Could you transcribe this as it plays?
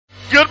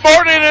Good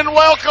morning and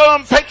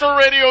welcome, Patriot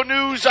Radio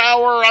News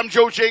Hour. I'm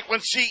Joe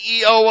Jaquin,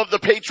 CEO of the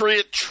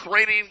Patriot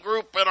Trading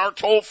Group, and our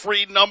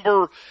toll-free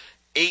number,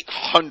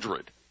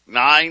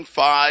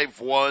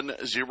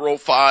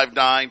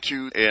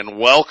 800-951-0592. And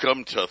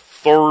welcome to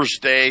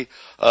Thursday,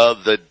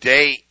 the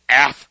day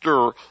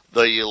after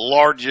the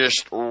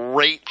largest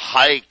rate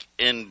hike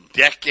in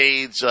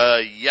decades.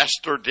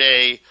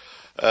 Yesterday,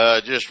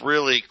 just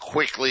really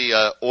quickly,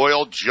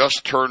 oil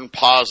just turned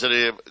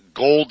positive.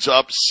 Gold's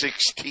up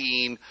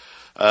 16.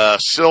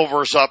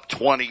 Silver's up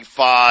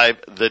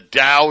 25. The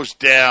Dow's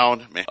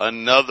down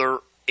another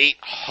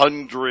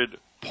 800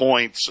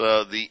 points.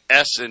 The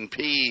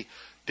S&P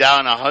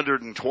down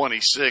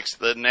 126.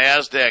 The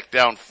NASDAQ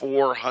down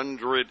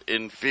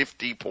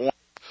 450 points.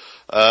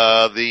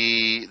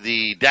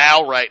 The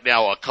Dow right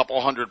now a couple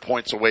hundred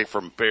points away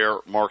from bear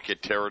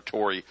market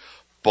territory,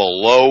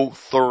 below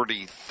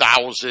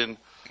 30,000,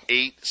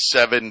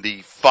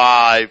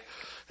 875.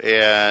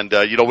 And,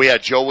 we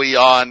had Joey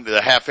on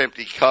the half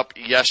empty cup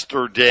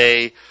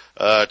yesterday,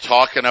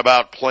 talking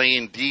about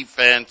playing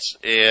defense.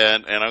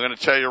 And I'm going to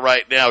tell you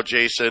right now,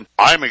 Jason,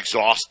 I'm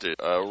exhausted,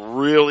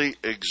 really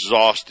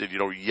exhausted.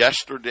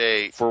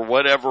 Yesterday, for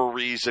whatever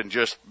reason,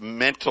 just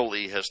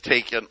mentally has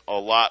taken a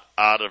lot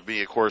out of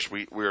me. Of course,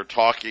 we were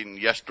talking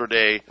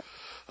yesterday,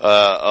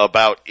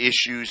 about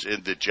issues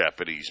in the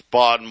Japanese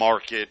bond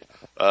market,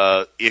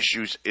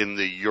 issues in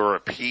the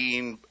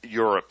European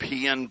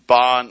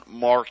bond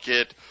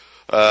market,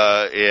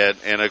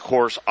 and of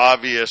course,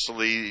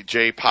 obviously,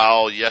 Jay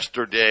Powell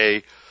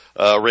yesterday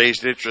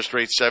raised interest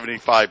rates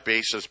 75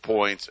 basis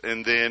points,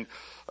 and then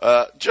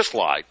just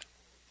lied,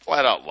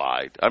 flat out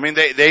lied. I mean,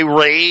 they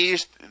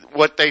raised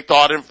what they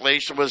thought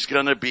inflation was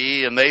going to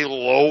be, and they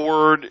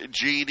lowered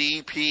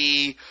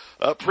GDP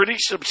pretty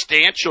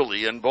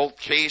substantially in both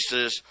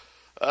cases,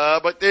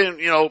 but then,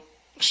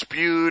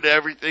 spewed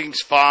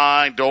everything's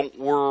fine, don't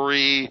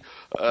worry.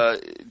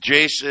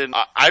 Jason,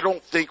 I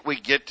don't think we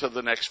get to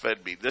the next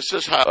Fed meeting. This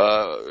is how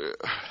I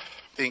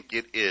think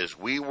it is.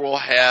 We will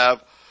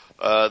have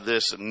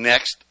this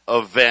next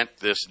event,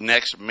 this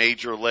next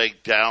major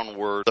leg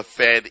downward. The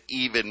Fed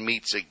even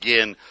meets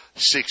again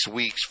 6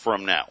 weeks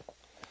from now.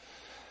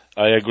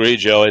 I agree,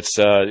 Joe. It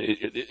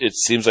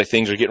seems like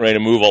things are getting ready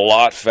to move a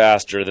lot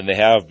faster than they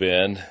have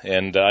been,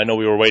 and I know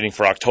we were waiting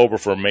for October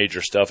for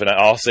major stuff. And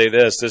I'll say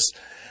this: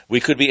 we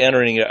could be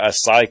entering a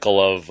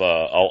cycle of a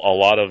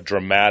lot of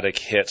dramatic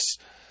hits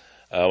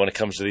when it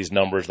comes to these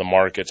numbers, the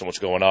markets, and what's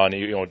going on.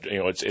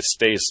 It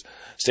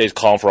stays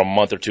calm for a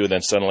month or two,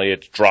 then suddenly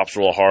it drops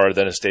real hard.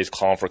 Then it stays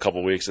calm for a couple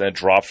of weeks, and then it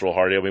drops real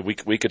hard. I mean,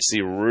 we could see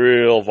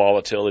real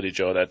volatility,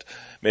 Joe, that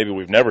maybe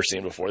we've never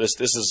seen before.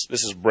 This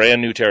is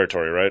brand new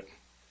territory, right?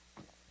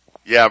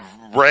 Yeah,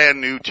 brand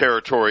new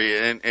territory,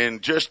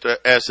 and just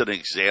as an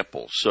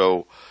example,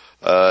 so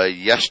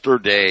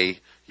yesterday,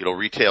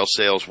 retail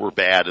sales were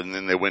bad, and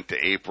then they went to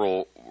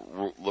April,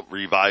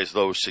 revised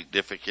those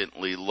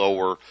significantly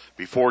lower.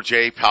 Before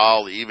Jay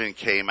Powell even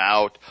came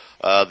out,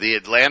 the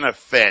Atlanta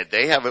Fed,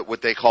 they have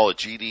what they call a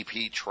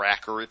GDP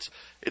tracker. It's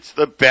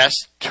the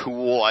best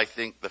tool I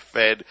think the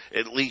Fed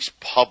at least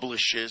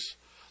publishes.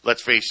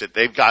 Let's face it,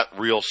 they've got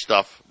real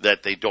stuff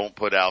that they don't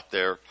put out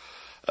there.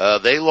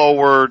 They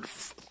lowered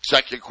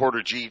second quarter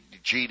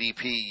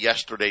GDP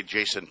yesterday,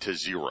 Jason, to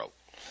 0.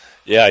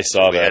 Yeah, I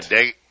saw that.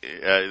 They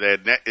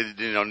had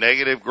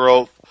negative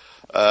growth.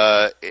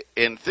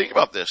 And think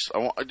about this. I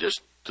want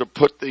just to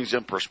put things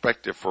in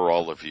perspective for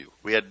all of you.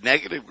 We had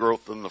negative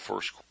growth in the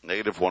first quarter,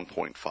 negative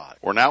 1.5.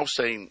 We're now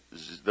saying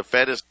the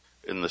Fed is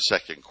in the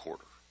second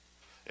quarter.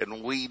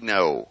 And we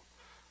know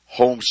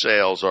home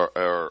sales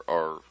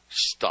are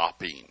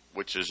stopping,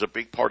 which is a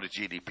big part of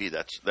GDP.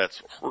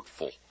 That's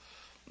hurtful.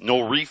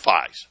 No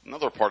refis,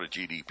 another part of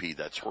GDP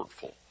that's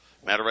hurtful.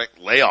 Matter of fact,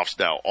 layoffs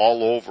now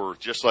all over,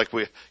 just like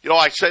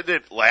I said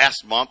it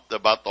last month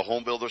about the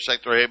home builder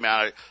sector. Hey,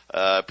 man,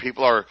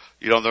 people are,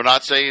 they're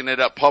not saying it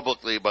up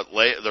publicly, but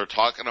they're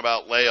talking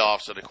about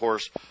layoffs. And of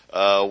course,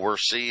 we're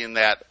seeing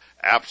that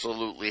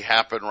absolutely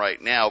happen right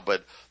now.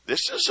 But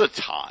this is a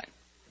time,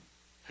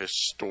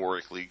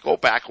 historically, go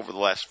back over the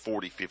last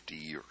 40, 50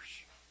 years.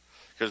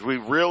 Because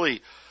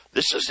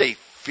this is a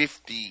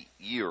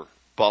 50-year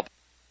bubble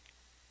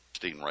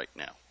right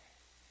now.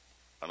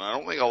 And I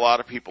don't think a lot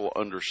of people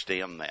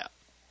understand that.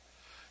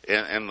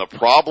 And the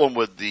problem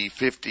with the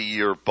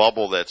 50-year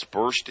bubble that's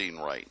bursting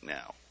right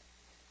now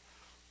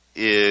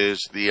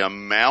is the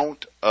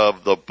amount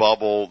of the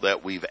bubble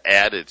that we've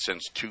added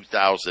since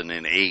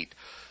 2008.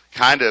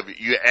 Kind of,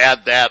 you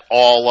add that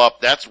all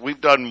up. We've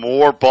done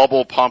more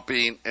bubble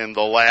pumping in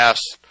the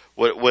last,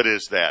 what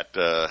is that?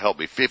 Help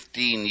me,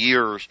 15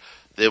 years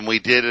than we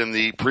did in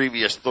the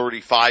previous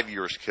 35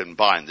 years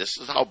combined. This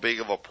is how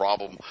big of a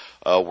problem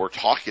we're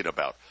talking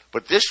about.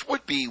 But this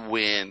would be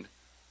when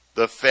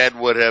the Fed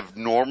would have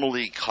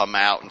normally come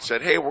out and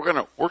said, "Hey,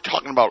 we're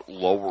talking about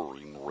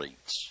lowering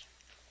rates,"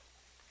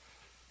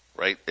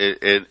 right?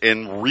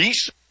 And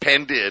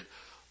repented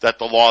that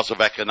the laws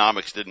of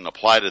economics didn't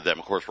apply to them.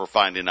 Of course, we're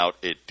finding out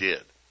it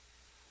did.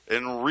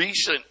 In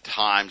recent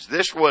times,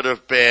 this would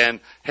have been,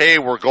 hey,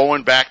 we're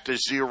going back to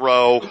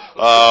zero.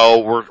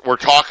 We're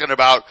talking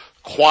about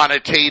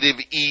quantitative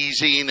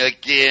easing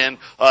again.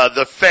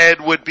 The Fed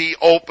would be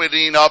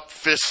opening up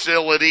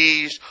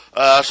facilities,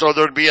 so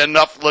there'd be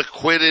enough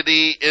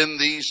liquidity in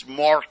these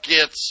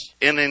markets.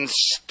 And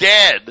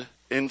instead,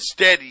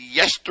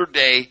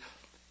 yesterday,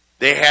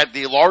 they had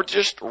the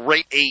largest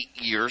rate 8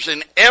 years,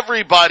 and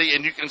everybody,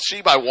 and you can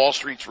see by Wall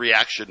Street's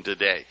reaction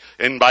today,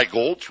 and by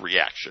gold's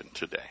reaction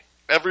today,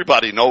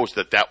 everybody knows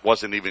that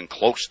wasn't even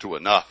close to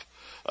enough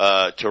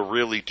to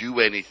really do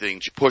anything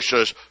to push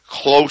us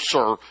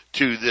closer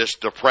to this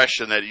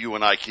depression that you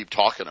and I keep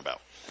talking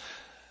about.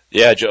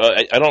 Yeah, Joe,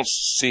 I don't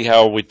see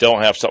how we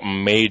don't have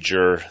something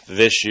major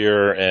this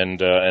year,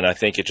 and I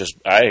think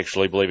I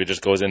actually believe it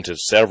just goes into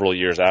several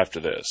years after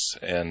this,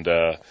 and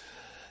the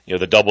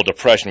double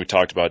depression we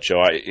talked about,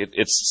 Joe.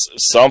 It's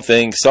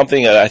something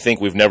that I think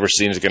we've never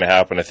seen is going to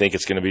happen. I think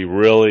it's going to be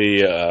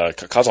really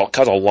cause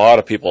a lot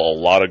of people a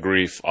lot of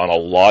grief on a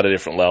lot of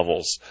different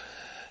levels.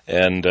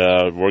 And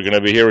we're going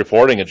to be here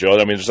reporting it, Joe. I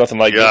mean, there's nothing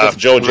like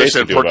Joe and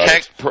Jason do about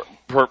it.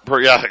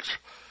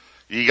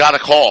 You got to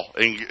call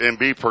and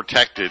be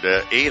protected.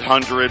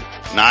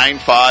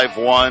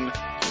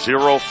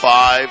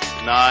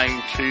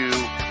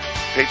 800-951-0592.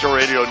 Patriot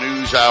Radio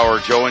News Hour.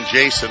 Joe and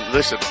Jason.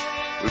 Listen,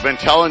 we've been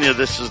telling you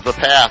this is the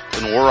path,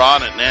 and we're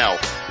on it now.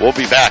 We'll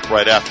be back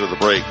right after the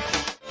break.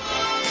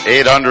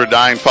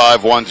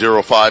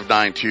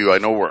 800-951-0592. I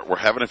know we're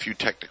having a few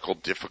technical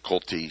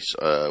difficulties.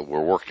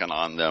 We're working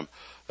on them.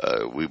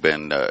 We've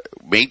been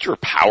major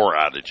power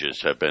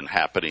outages have been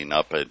happening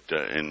up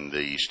in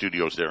the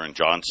studios there in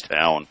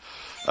Johnstown,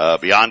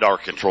 beyond our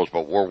controls.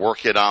 But we're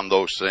working on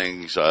those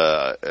things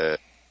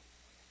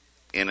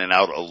in and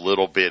out a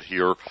little bit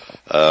here.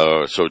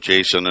 So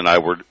Jason and I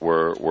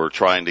were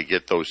trying to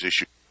get those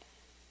issues.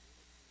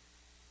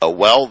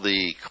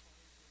 The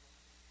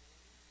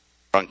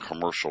on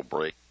commercial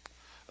break,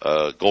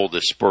 gold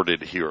is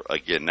spurted here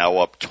again. Now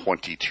up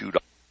 $22.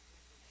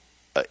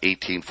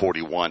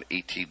 1841,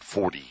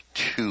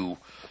 1842.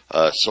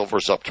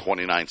 Silver's up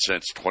 29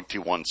 cents,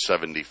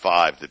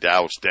 21.75. The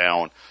Dow's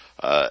down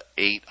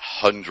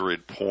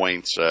 800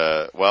 points.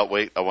 I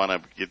want to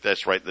get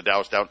this right. The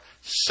Dow's down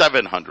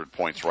 700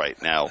 points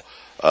right now.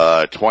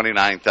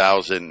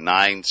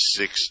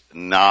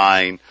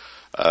 29,969.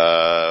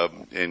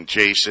 And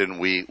Jason,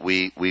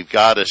 we've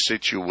got a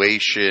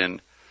situation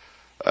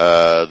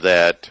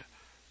that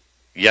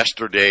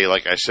yesterday,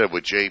 like I said,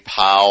 with Jay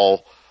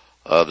Powell,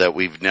 that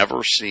we've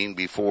never seen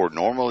before.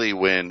 Normally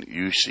when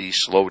you see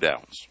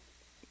slowdowns,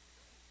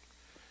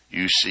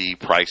 you see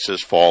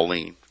prices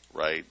falling,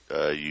 right?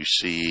 You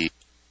see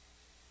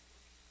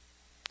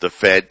the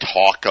Fed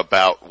talk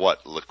about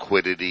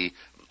liquidity,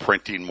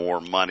 printing more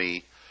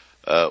money.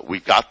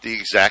 We've got the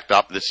exact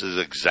opposite. This is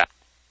exactly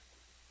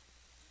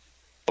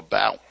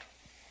about.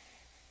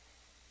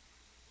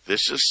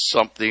 This is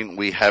something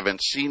we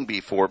haven't seen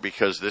before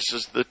because this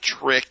is the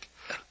trick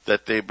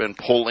that they've been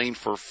pulling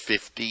for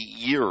 50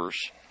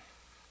 years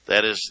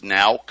that is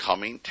now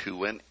coming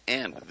to an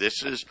end.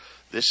 This is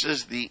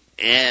the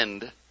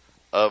end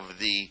of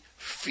the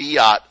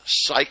fiat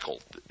cycle.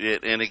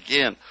 And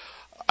again,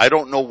 I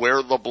don't know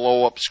where the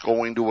blow-up's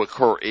going to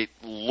occur. It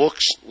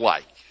looks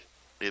like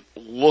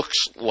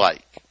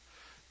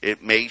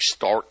it may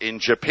start in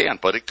Japan,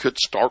 but it could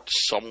start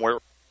somewhere.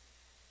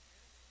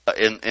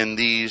 And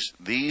these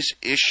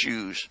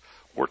issues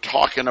we're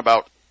talking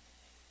about,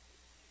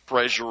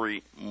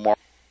 Treasury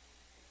market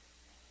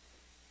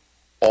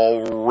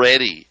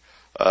already.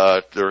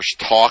 There's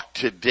talk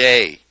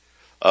today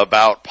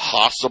about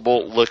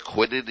possible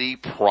liquidity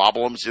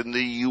problems in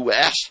the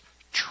U.S.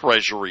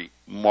 Treasury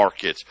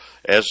markets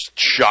as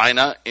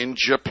China and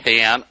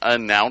Japan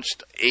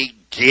announced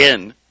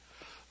again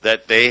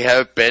that they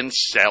have been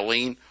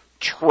selling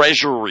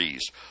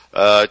treasuries.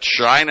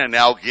 China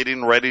now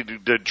getting ready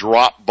to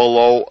drop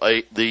below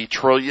the $1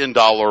 trillion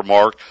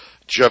mark.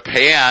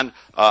 Japan,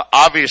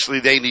 obviously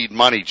they need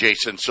money,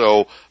 Jason,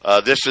 so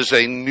this is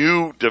a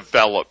new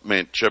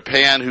development.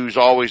 Japan, who's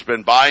always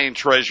been buying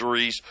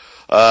treasuries,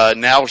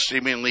 now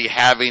seemingly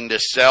having to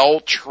sell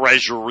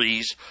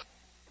treasuries.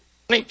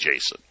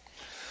 Jason.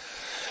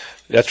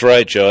 That's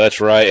right, Joe. That's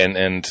right.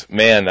 And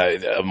man,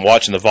 I'm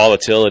watching the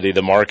volatility.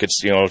 The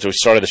markets, we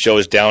started the show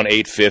is down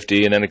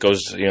 850, and then it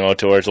goes,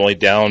 to where it's only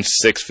down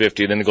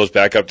 650, and then it goes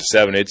back up to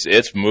 7.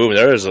 It's moving.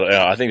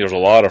 I think there's a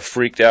lot of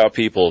freaked out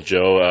people,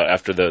 Joe,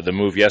 after the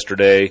move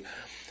yesterday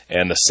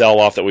and the sell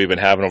off that we've been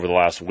having over the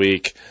last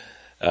week.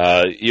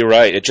 You're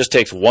right. It just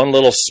takes one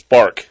little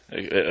spark.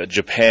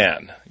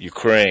 Japan,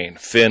 Ukraine,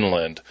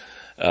 Finland.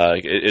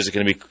 Is it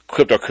going to be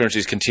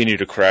cryptocurrencies continue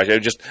to crash?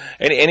 Just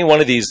any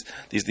one of these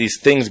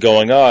things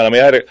going on. I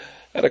mean, I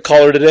had a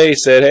caller today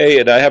said, "Hey,"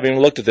 and I haven't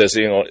even looked at this.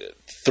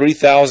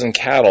 3,000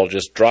 cattle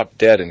just dropped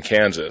dead in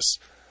Kansas.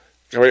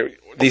 I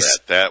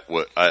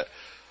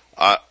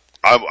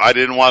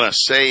didn't want to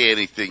say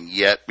anything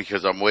yet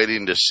because I'm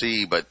waiting to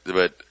see, but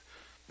the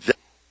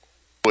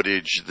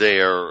footage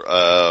there.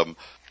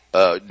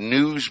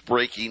 News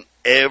breaking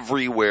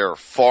everywhere.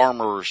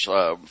 Farmers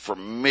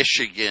from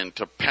Michigan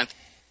to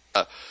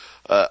Pennsylvania,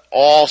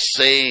 all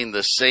saying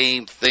the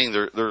same thing.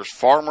 There's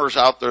farmers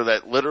out there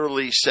that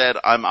literally said,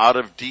 I'm out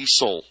of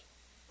diesel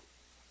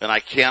and I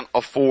can't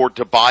afford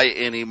to buy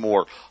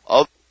anymore.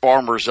 Other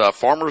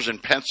farmers in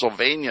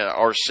Pennsylvania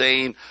are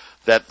saying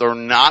that they're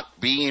not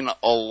being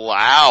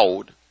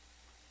allowed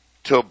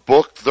to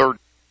book their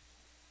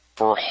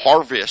for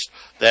harvest,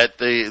 that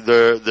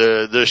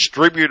the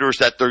distributors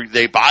that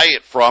they buy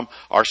it from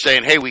are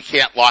saying, hey, we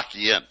can't lock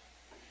you in.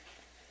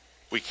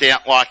 We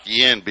can't lock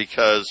you in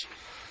because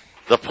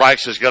the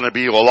price is going to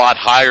be a lot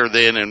higher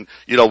then, and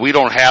we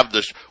don't have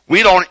this.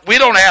 We don't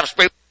have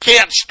space. We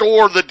can't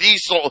store the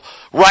diesel,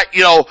 right?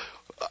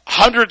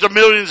 Hundreds of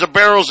millions of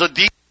barrels of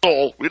diesel.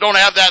 We don't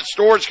have that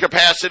storage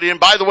capacity. And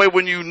by the way,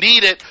 when you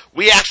need it,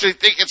 we actually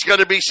think it's going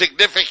to be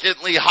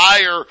significantly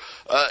higher.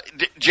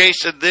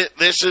 Jason,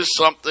 this is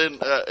something,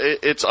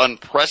 it's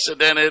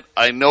unprecedented.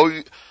 I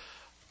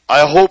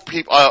hope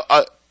people,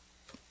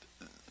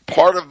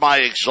 part of my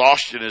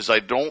exhaustion is I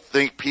don't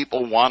think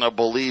people want to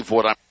believe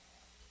what I'm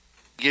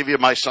give you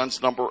my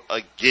son's number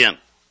again.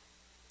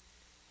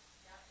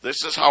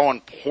 This is how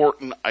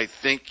important I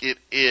think it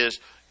is.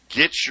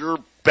 Get your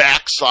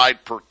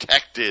backside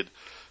protected.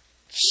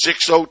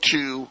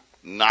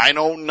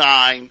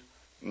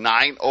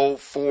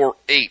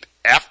 602-909-9048.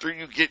 After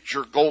you get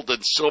your gold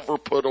and silver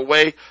put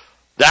away,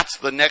 that's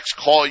the next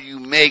call you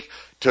make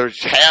to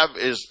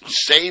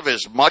save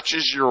as much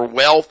as your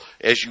wealth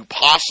as you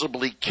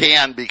possibly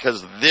can,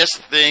 because this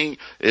thing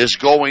is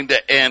going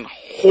to end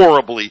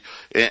horribly.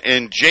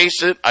 And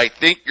Jason, I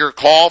think your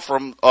call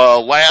from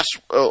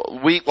last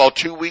week,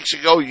 2 weeks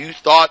ago, you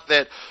thought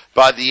that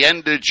by the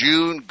end of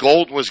June,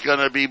 gold was going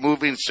to be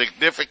moving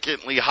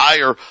significantly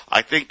higher.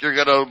 I think you're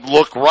going to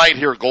look right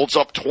here. Gold's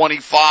up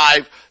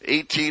 25,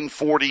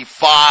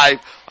 1845.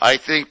 I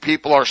think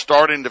people are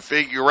starting to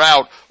figure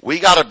out we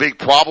got a big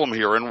problem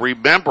here. And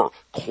remember,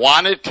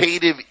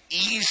 quantitative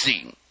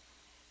easing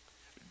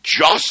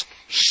just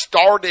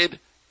started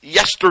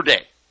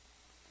yesterday.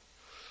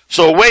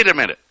 So wait a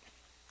minute.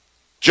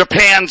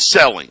 Japan's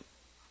selling.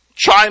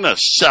 China's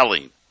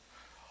selling.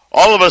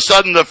 All of a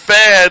sudden the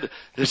Fed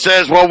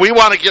says, well, we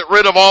want to get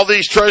rid of all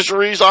these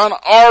treasuries on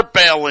our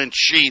balance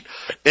sheet.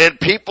 And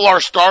people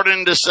are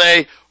starting to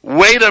say,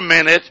 wait a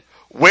minute,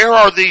 where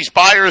are these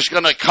buyers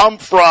going to come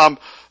from?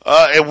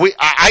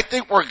 I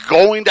think we're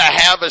going to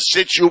have a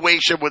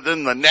situation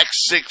within the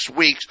next 6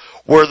 weeks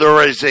where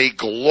there is a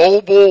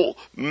global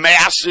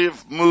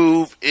massive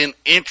move in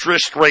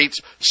interest rates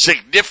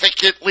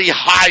significantly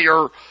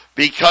higher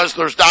because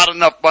there's not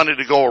enough money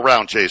to go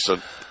around,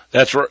 Jason.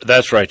 That's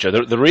right,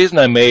 Joe. The reason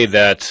I made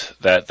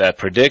that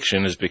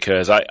prediction is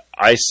because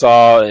I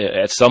saw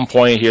at some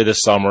point here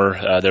this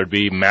summer there'd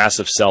be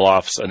massive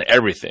sell-offs on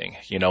everything.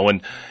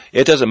 And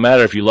it doesn't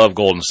matter if you love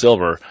gold and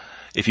silver.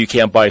 If you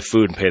can't buy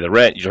food and pay the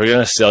rent, you're going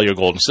to sell your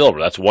gold and silver.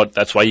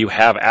 That's why you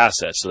have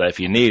assets, so that if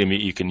you need them,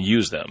 you can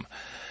use them.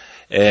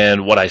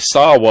 And what I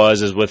saw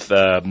is with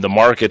the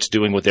markets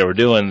doing what they were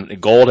doing,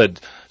 gold had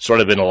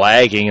sort of been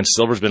lagging and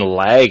silver's been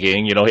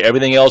lagging.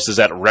 Everything else is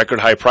at record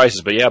high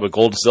prices, but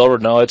gold and silver,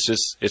 no, it's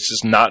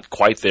just not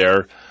quite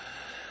there.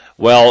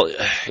 Well,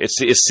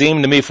 it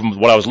seemed to me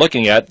from what I was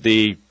looking at,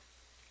 the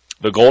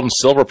gold and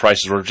silver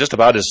prices were just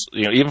about as,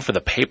 even for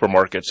the paper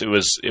markets, it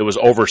was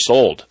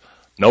oversold.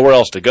 Nowhere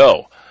else to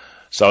go.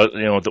 So,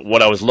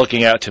 what I was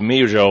looking at to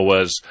me, Joe,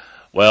 was,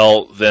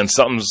 well, then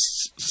some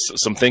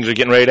things are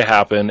getting ready to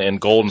happen, and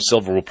gold and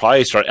silver will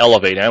probably start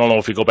elevating. I don't know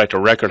if we go back to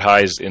record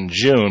highs in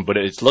June, but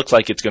it looks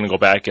like it's going to go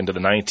back into the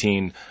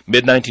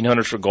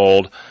mid-1900s for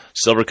gold.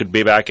 Silver could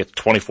be back at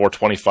 24,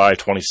 25,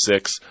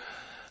 26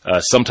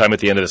 sometime at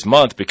the end of this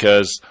month,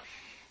 because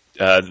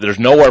there's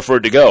nowhere for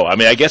it to go. I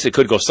mean, I guess it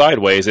could go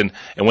sideways. And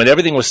when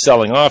everything was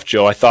selling off,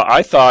 Joe, I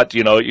thought,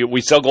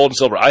 we sell gold and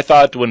silver. I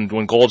thought when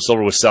gold and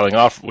silver was selling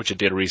off, which it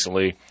did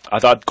recently, I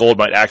thought gold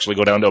might actually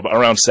go down to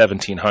around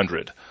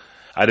 1,700.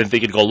 I didn't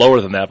think it'd go lower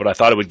than that, but I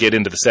thought it would get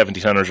into the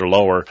 1,700s or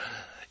lower.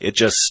 It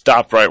just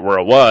stopped right where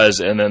it was,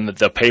 and then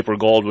the paper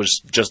gold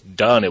was just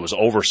done. It was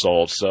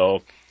oversold.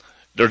 So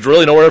there's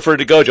really nowhere for it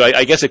to go, Joe.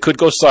 I guess it could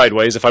go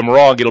sideways. If I'm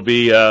wrong, it'll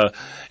be around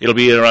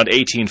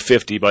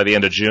 1,850 by the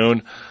end of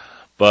June.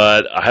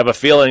 But I have a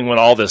feeling when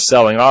all this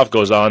selling off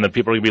goes on, that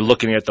people are going to be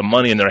looking at the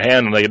money in their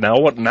hand and now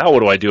what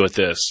do I do with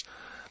this?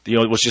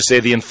 Let's just say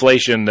the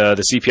inflation,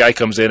 the CPI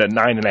comes in at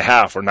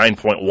 9.5 or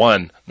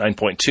 9.1,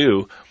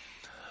 9.2.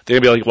 They're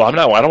going to be like, well,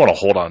 I don't want to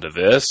hold on to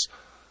this.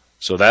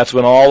 So that's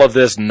when all of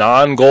this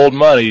non-gold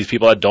money, these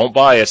people that don't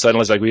buy it,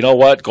 suddenly it's like, you know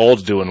what,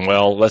 gold's doing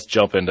well, let's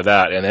jump into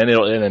that. And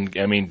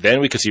then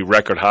we could see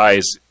record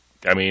highs.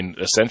 I mean,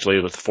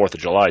 essentially with the 4th of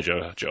July,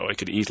 Joe. It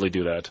could easily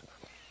do that.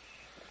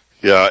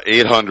 Yeah,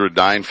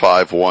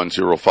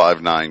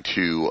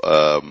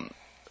 800-951-0592.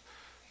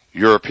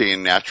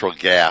 European natural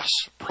gas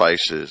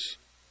prices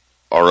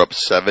are up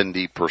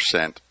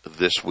 70%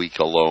 this week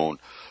alone.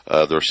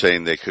 They're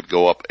saying they could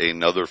go up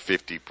another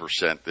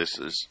 50%. This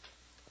is,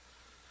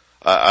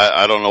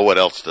 I don't know what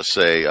else to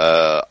say.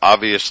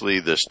 Obviously,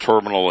 this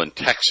terminal in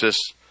Texas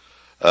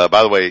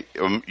By the way,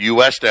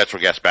 U.S.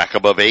 natural gas back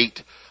above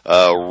 8.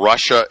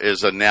 Russia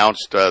is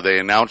announced, they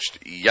announced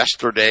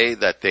yesterday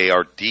that they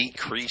are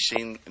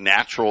decreasing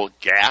natural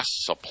gas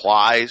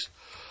supplies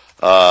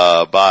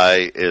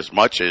by as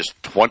much as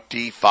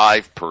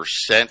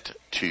 25%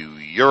 to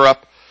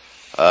Europe.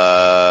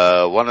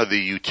 One of the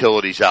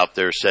utilities out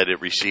there said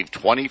it received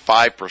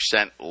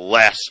 25%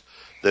 less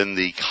than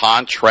the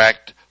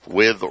contract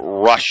with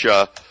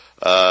Russia.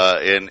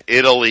 In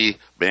Italy,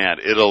 man,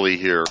 Italy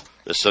here,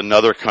 this is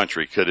another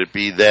country. Could it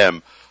be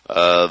them?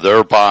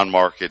 Their bond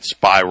market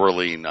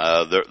spiraling.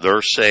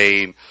 They're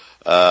saying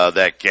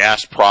that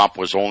Gazprom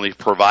was only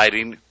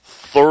providing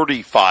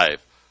 65%.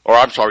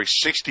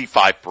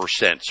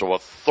 So a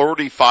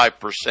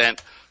 35%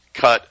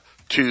 cut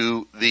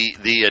to the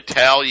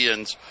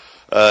Italians.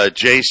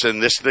 Jason,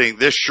 this thing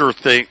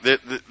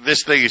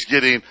is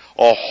getting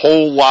a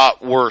whole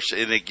lot worse.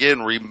 And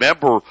again,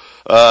 remember,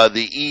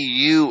 the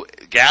EU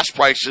gas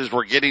prices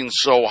were getting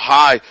so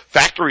high,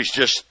 factories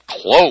just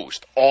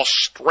closed.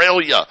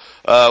 Australia,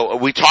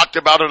 we talked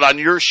about it on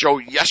your show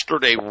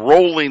yesterday,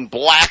 rolling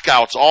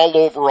blackouts all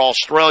over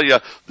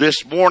Australia.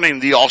 This morning,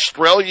 the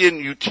Australian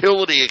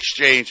Utility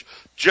Exchange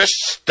just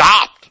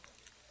stopped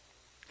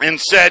and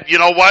said, you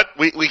know what,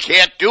 we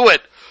can't do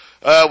it.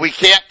 We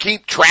can't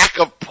keep track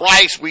of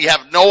price. We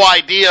have no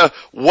idea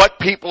what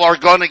people are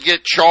going to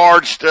get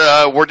charged.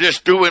 We're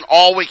just doing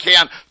all we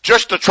can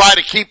just to try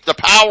to keep the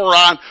power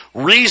on.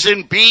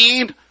 Reason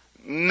being,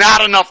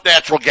 not enough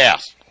natural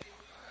gas.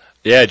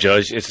 Yeah, Joe,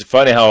 it's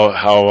funny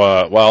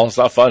how well, it's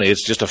not funny.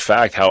 It's just a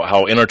fact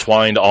how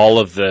intertwined all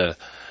of the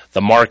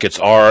markets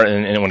are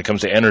and when it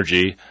comes to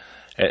energy.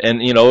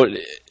 And you know,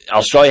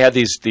 Australia had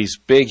these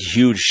big,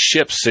 huge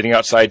ships sitting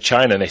outside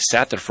China, and they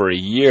sat there for a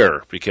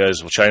year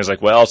because China's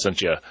like, well,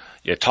 since you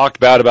talked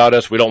bad about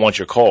us, we don't want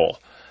your coal.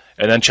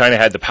 And then China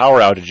had the power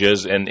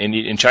outages,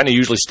 and China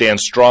usually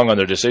stands strong on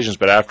their decisions,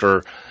 but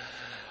after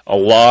a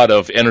lot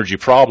of energy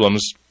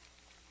problems,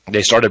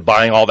 they started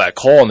buying all that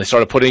coal, and they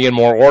started putting in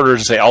more orders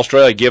and say,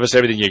 Australia, give us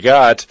everything you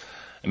got.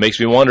 It makes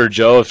me wonder,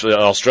 Joe, if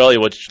Australia,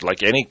 which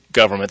like any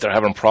government, they're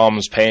having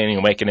problems paying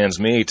and making ends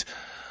meet,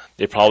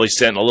 they probably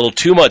sent a little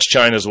too much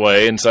China's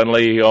way, and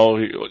suddenly,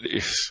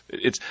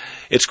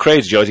 it's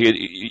crazy, Joe.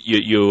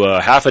 You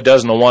half a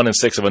dozen of one and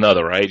six of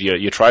another, right?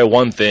 You try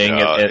one thing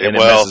and it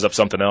messes up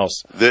something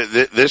else.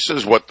 This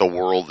is what the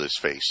world is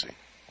facing.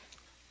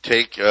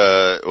 Take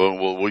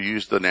we'll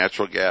use the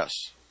natural gas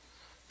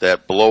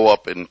that blow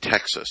up in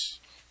Texas,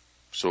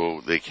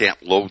 so they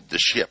can't load the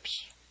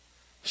ships.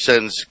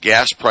 Sends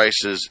gas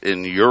prices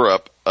in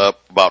Europe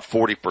up about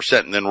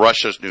 40%, and then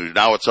Russia's news.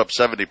 Now it's up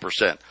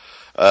 70%.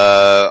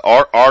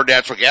 Our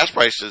natural gas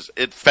prices,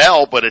 it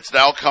fell, but it's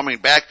now coming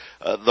back.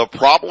 The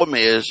problem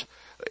is,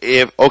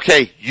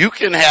 you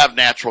can have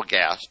natural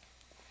gas,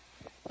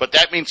 but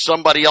that means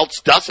somebody else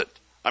doesn't.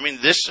 I mean,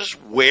 this is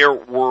where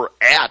we're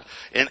at,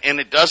 and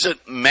it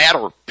doesn't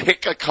matter.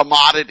 Pick a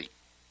commodity,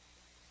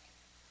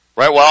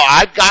 right? Well,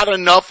 I've got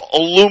enough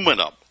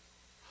aluminum,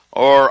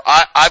 or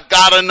I've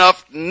got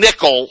enough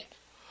nickel,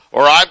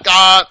 or I've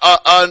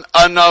got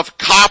enough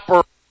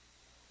copper.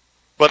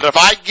 But if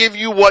I give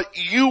you what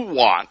you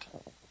want,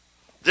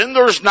 then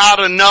there's not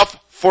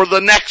enough for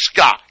the next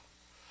guy.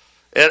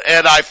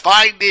 And I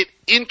find it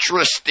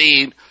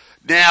interesting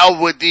now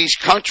with these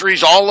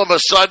countries all of a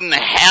sudden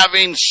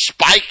having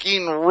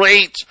spiking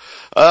rates.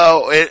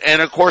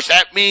 And of course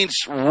that means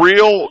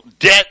real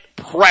debt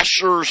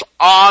pressures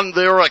on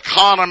their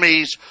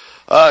economies.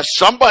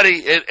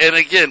 Somebody, and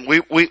again,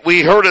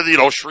 we heard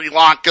of, Sri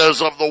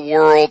Lankas of the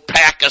world,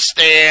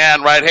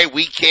 Pakistan, right? Hey,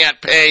 we can't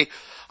pay.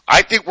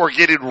 I think we're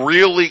getting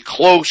really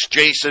close,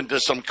 Jason, to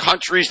some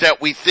countries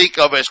that we think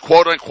of as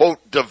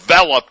quote-unquote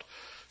developed,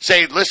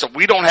 saying, listen,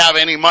 we don't have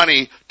any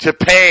money to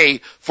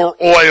pay for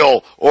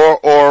oil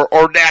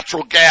or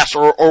natural gas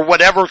or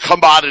whatever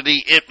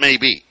commodity it may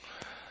be.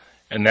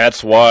 And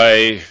that's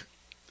why,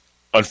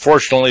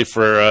 unfortunately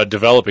for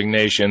developing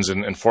nations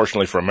and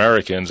unfortunately for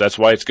Americans, that's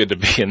why it's good to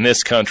be in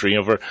this country.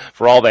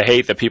 For all the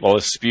hate that people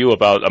spew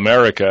about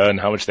America and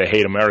how much they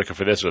hate America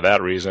for this or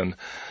that reason,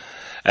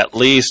 at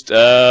least when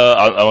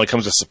it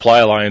comes to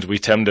supply lines, we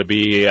tend to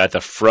be at the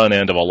front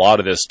end of a lot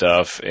of this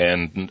stuff.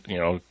 And,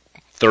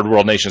 third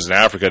world nations in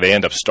Africa, they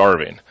end up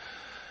starving.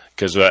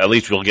 Because at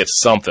least we'll get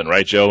something,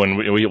 right, Joe? And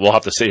we'll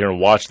have to sit here and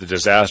watch the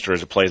disaster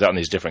as it plays out in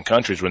these different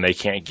countries when they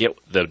can't get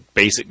the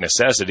basic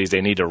necessities they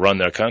need to run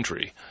their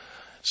country.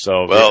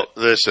 So,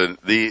 listen,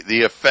 the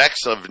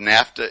effects of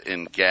NAFTA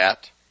and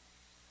GATT,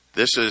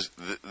 this is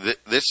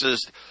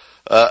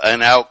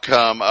an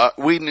outcome. I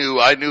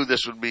knew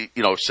this would be,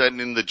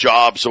 sending the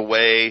jobs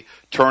away,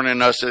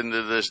 turning us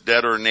into this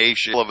debtor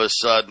nation. All of a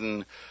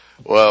sudden,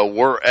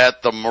 we're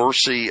at the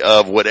mercy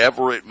of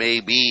whatever it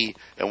may be,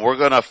 and we're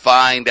going to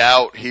find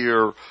out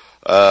here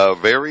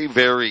very,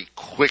 very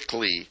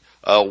quickly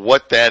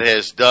what that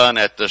has done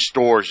at the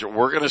stores.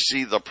 We're going to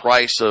see the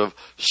price of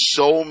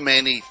so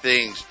many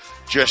things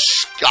just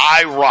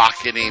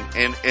skyrocketing,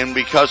 and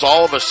because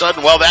all of a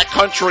sudden, that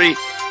country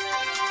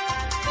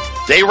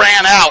They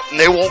ran out and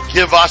they won't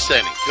give us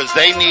any because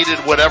they needed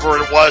whatever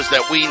it was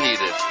that we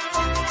needed.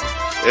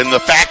 And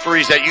the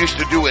factories that used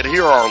to do it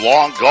here are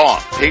long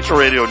gone. Patriot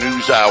Radio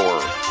News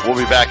Hour. We'll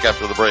be back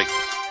after the break.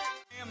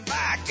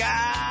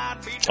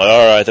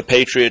 All right, the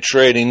Patriot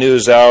Trading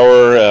News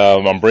Hour.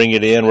 I'm bringing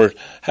it in. We're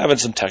having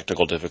some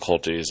technical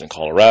difficulties in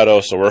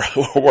Colorado, so we're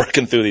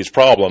working through these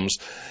problems.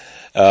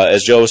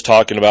 As Joe was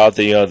talking about,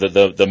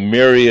 the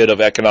myriad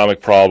of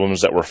economic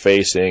problems that we're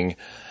facing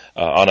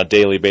on a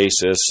daily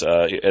basis,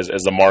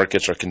 as the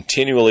markets are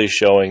continually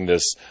showing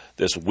this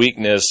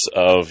weakness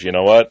of, you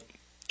know what,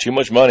 too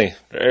much money.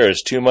 There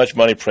is too much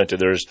money printed.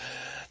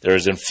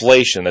 There's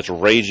inflation that's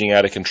raging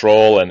out of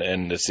control,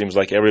 and it seems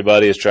like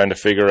everybody is trying to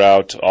figure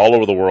out all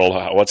over the world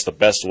what's the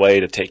best way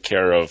to take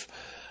care of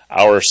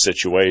our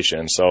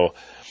situation. So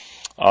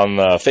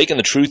on Faking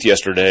the Truth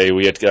yesterday,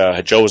 we had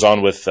Joe was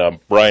on with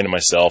Brian and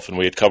myself, and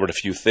we had covered a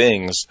few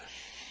things.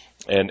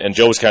 And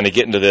Joe was kind of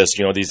getting to this,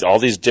 all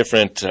these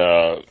different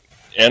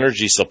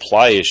energy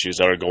supply issues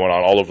that are going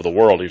on all over the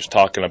world. He was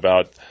talking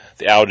about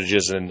the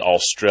outages in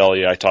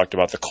Australia. I talked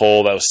about the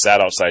coal that was sat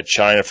outside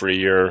China for a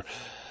year.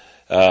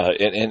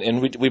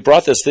 And we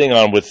brought this thing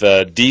on with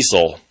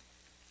diesel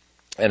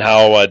and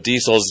how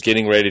diesel is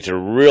getting ready to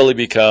really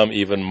become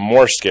even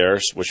more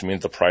scarce, which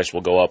means the price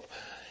will go up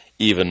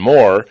even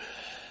more.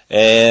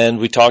 And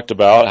we talked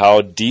about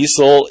how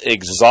diesel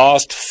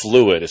exhaust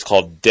fluid, it's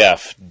called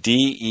DEF,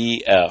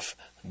 D-E-F,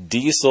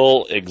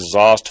 diesel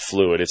exhaust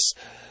fluid. It's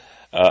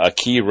a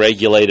key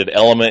regulated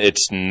element.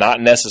 It's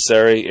not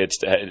necessary.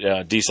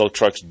 Diesel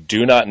trucks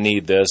do not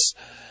need this.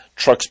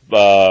 Trucks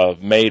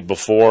made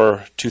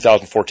before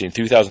 2014,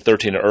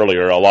 2013 or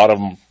earlier, a lot of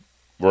them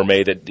were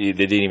made that they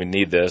didn't even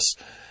need this.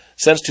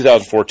 Since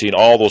 2014,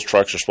 all those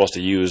trucks are supposed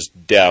to use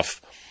DEF,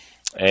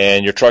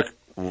 and your truck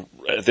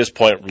at this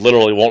point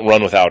literally won't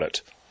run without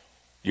it.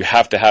 You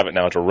have to have it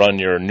now to run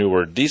your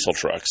newer diesel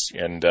trucks.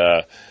 And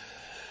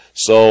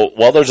so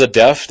while there's a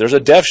DEF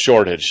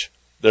shortage.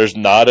 There's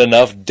not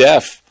enough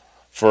DEF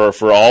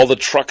for all the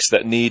trucks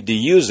that need to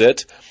use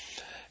it.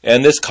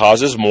 And this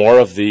causes more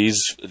of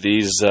these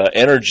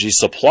energy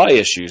supply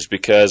issues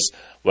because,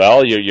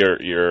 well,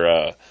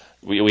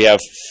 we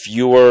have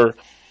fewer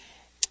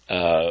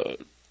of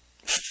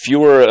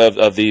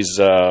these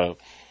oil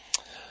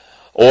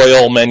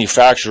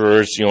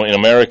manufacturers, in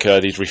America.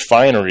 These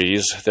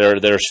refineries,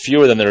 there's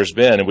fewer than there's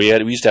been, and we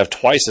used to have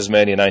twice as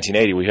many in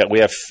 1980. We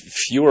have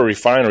fewer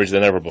refineries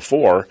than ever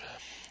before,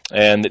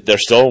 and they're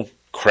still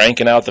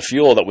cranking out the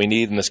fuel that we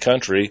need in this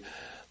country.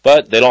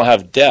 But they don't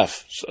have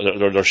DEF. So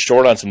they're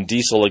short on some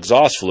diesel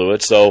exhaust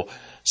fluid. So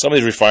some of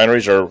these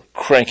refineries are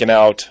cranking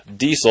out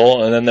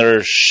diesel, and then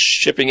they're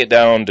shipping it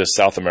down to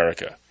South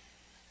America.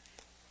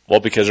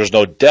 Well, because there's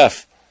no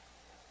DEF.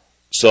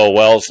 So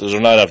there's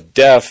not enough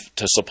DEF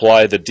to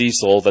supply the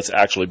diesel that's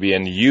actually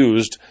being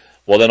used.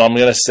 Well, then I'm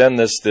going to send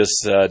this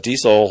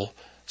diesel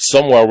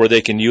somewhere where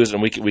they can use it,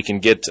 and we can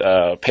get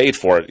paid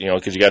for it.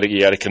 Because you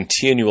got to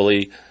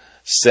continually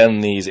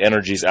send these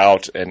energies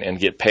out and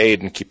get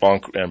paid and keep on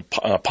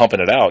pumping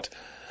it out.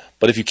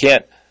 But if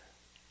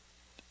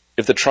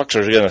the trucks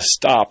are going to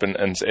stop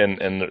and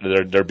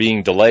they're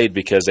being delayed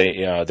because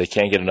they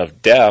can't get enough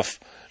DEF,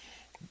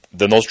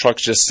 then those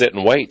trucks just sit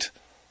and wait.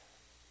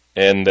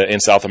 And in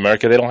South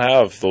America, they don't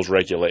have those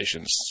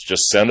regulations.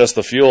 Just send us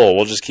the fuel.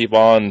 We'll just keep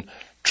on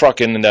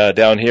trucking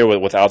down here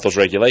without those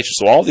regulations.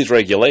 So all these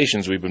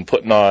regulations we've been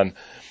putting on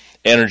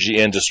energy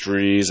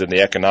industries and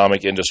the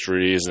economic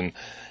industries, and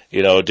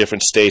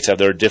different states have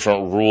their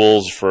different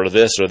rules for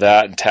this or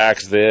that and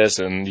tax this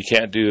and you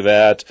can't do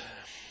that.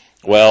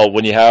 Well,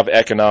 when you have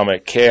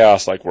economic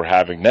chaos like we're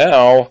having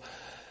now,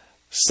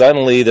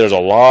 suddenly there's a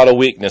lot of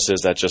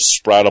weaknesses that just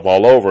sprout up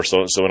all over.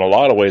 So in a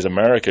lot of ways,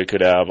 America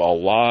could have a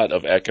lot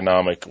of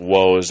economic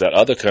woes that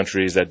other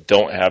countries that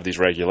don't have these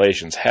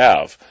regulations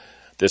have.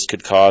 This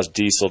could cause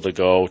diesel to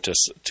go to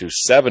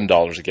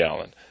 $7 a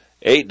gallon,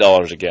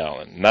 $8 a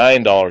gallon,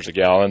 $9 a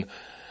gallon,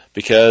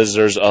 because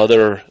there's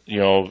other,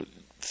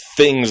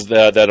 things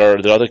that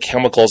are the other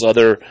chemicals,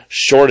 other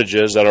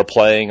shortages that are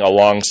playing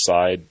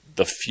alongside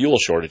the fuel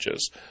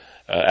shortages.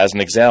 As an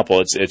example,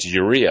 it's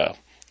urea.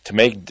 To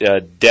make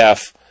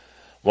DEF,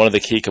 one of the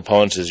key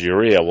components is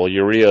urea. Well,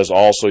 urea is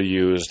also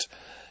used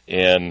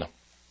in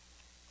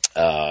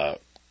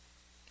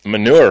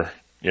manure.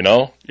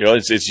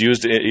 It's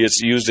used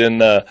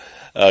in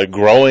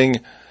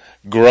growing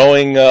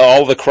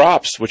all the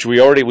crops, which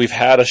we've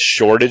had a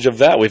shortage of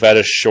that. We've had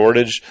a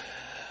shortage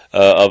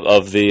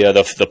of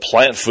the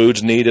plant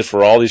foods needed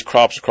for all these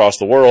crops across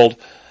the world,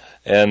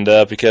 and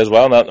because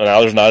now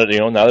there's not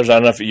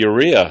enough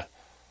urea,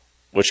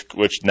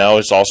 which now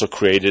is also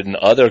created in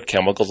other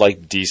chemicals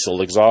like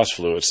diesel exhaust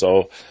fluid.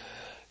 So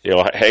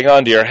hang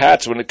on to your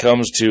hats when it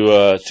comes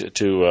to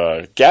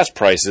gas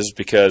prices,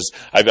 because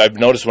I've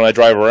noticed when I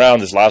drive around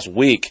this last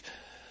week,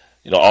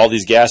 all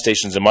these gas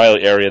stations in my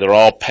area, they're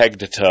all pegged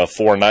to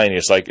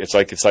 $4.90.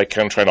 It's like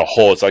kind of trying to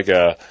hold.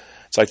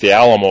 It's like the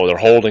Alamo. They're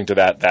holding to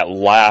that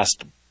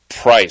last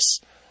price.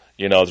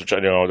 They're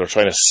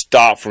trying to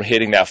stop from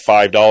hitting that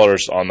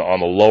 $5 on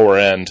the lower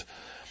end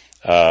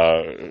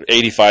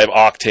 85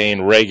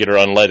 octane regular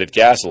unleaded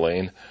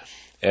gasoline.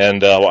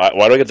 And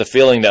why do I get the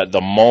feeling that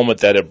the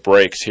moment that it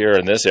breaks here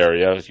in this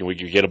area, we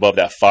get above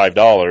that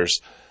 $5,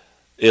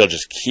 it'll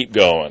just keep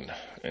going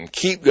and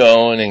keep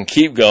going and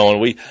keep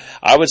going.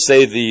 I would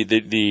say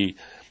the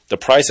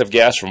price of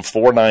gas from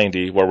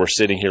 $4.90, where we're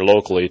sitting here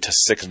locally, to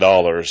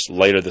 $6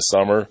 later this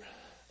summer,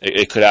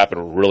 it could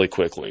happen really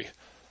quickly,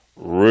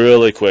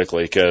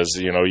 because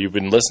you've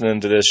been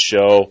listening to this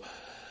show.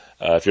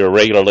 If you're a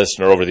regular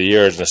listener over the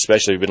years, and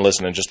especially if you've been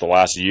listening just the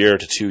last year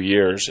to 2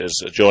 years, as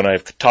Joe and I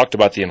have talked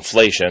about the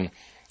inflation,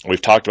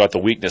 we've talked about the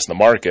weakness in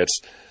the markets,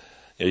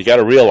 you got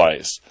to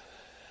realize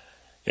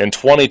in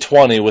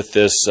 2020 with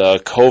this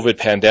COVID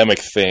pandemic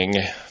thing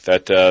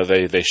that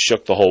they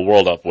shook the whole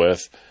world up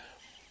with,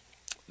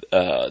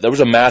 there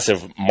was a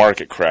massive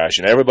market crash,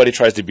 and everybody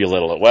tries to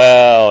belittle it.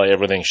 Well,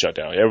 everything shut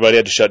down. Everybody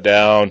had to shut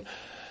down,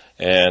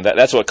 and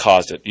that's what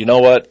caused it. You know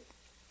what?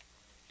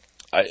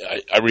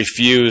 I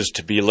refuse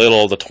to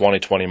belittle the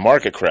 2020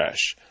 market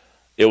crash.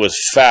 It was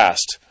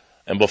fast,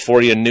 and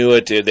before you knew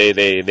it,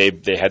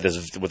 they had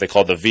this what they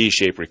called the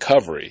V-shaped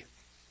recovery.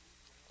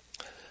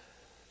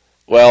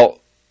 Well,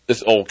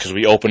 because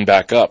we opened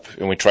back up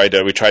and we tried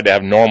to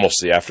have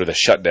normalcy after the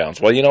shutdowns.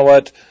 Well, you know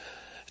what?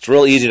 It's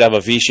real easy to have a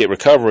V-shaped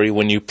recovery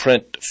when you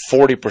print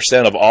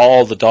 40% of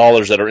all the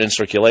dollars that are in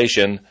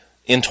circulation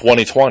in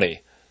 2020.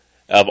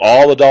 Of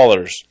all the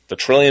dollars, the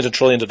trillions and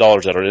trillions of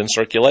dollars that are in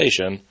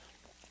circulation,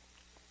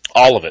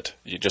 all of it.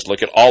 You just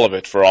look at all of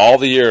it for all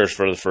the years,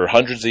 for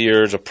hundreds of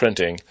years of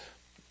printing.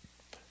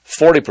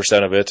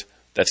 40% of it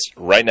that's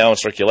right now in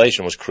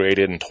circulation was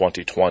created in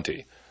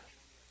 2020.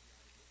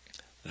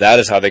 That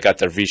is how they got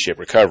their V-shaped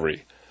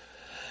recovery.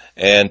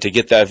 And to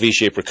get that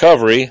V-shaped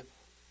recovery,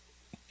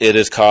 it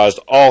has caused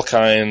all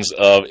kinds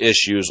of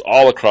issues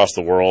all across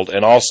the world.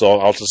 And also,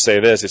 I'll just say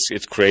this,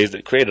 it's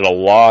created a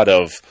lot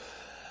of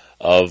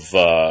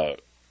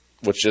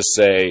let's just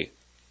say,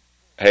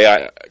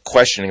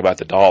 questioning about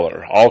the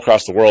dollar. All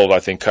across the world, I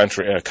think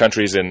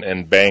countries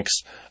and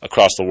banks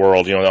across the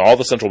world, all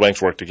the central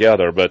banks work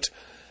together, but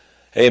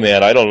hey,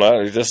 man, I don't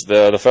know. Just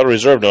the Federal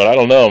Reserve note, I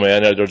don't know,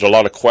 man. There's a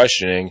lot of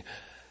questioning.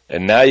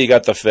 And now you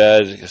got the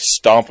Fed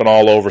stomping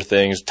all over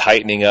things,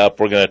 tightening up.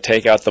 We're going to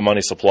take out the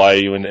money supply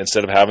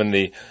instead of having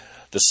the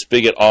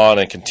spigot on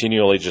and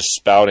continually just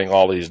spouting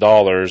all these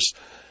dollars.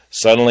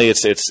 Suddenly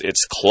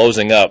it's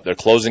closing up. They're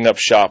closing up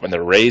shop, and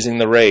they're raising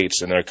the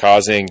rates, and they're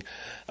causing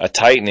a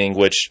tightening,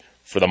 which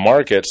for the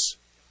markets,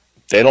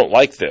 they don't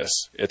like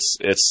this.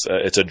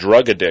 It's a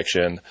drug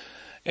addiction,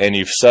 and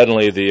you've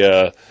suddenly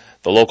the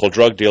local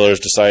drug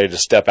dealers decided to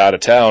step out of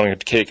town and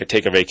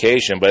take a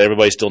vacation, but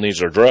everybody still needs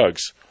their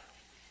drugs.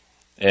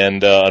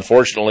 And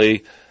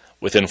unfortunately,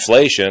 with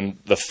inflation,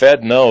 the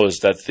Fed knows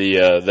that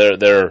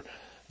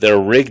their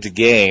rigged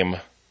game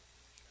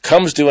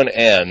comes to an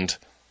end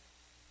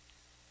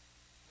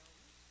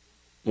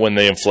when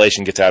the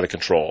inflation gets out of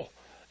control.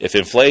 If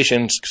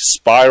inflation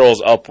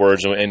spirals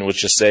upwards, and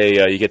let's just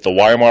say you get the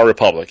Weimar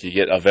Republic, you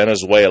get a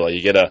Venezuela,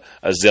 you get a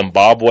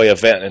Zimbabwe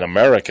event in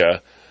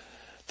America,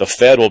 the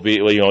Fed will be,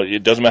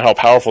 it doesn't matter how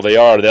powerful they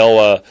are,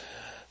 they'll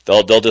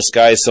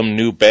disguise some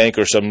new bank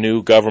or some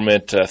new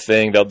government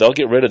thing. They'll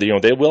get rid of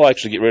they will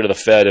actually get rid of the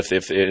Fed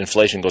if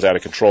inflation goes out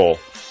of control.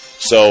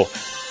 So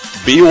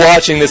be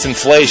watching this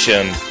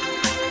inflation.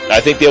 I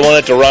think they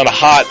want it to run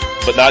hot,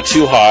 but not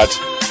too hot.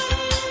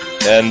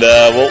 And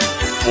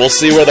we'll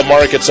see where the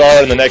markets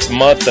are in the next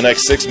month, the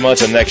next 6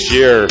 months, and next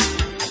year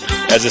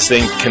as this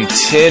thing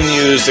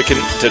continues to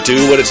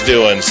do what it's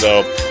doing.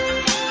 So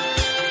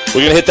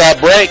we're going to hit that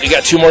break. We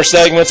got 2 more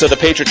segments of the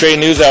Patriot Trading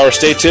News Hour.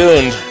 Stay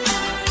tuned.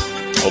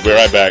 We'll be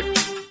right back.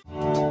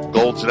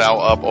 Gold's now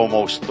up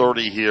almost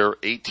 30 here,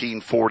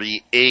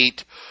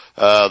 1848.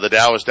 The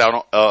Dow is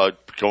down,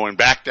 going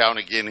back down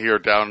again here,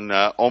 down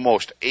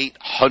almost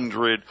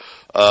 800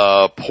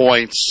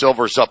 points.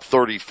 Silver's up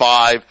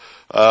 35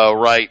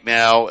 right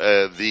now.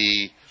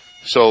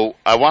 So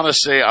I want to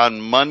say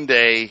on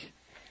Monday,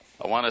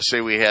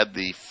 we had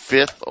the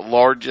 5th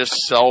largest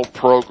sell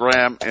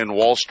program in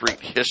Wall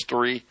Street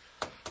history.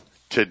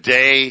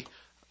 Today,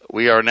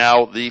 we are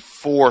now the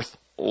 4th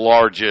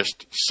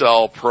largest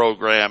sell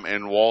program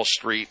in Wall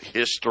Street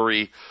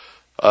history.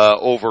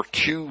 Over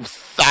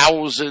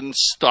 2,000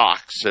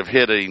 stocks have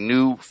hit a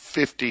new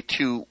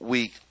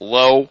 52-week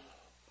low.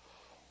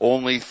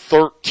 Only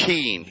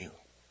 13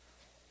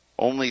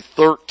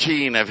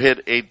 have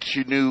hit a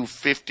new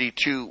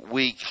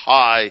 52-week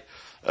high.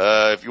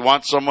 If you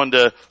want someone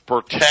to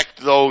protect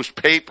those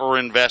paper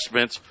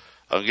investments,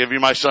 I'll give you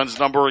my son's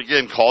number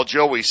again. Call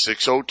Joey,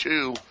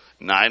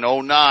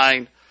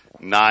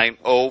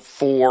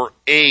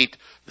 602-909-9048.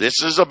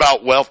 This is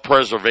about wealth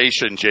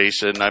preservation,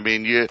 Jason. I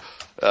mean,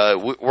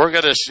 we're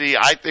going to see,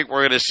 I think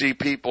we're going to see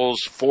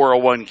people's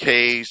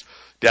 401ks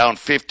down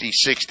 50,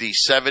 60,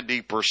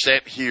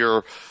 70%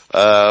 here.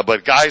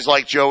 But guys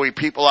like Joey,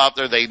 people out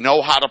there, they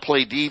know how to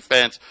play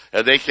defense,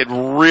 and they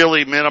can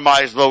really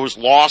minimize those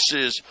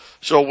losses.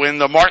 So when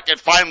the market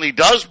finally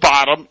does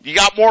bottom, you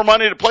got more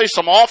money to play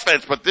some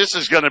offense, but this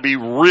is going to be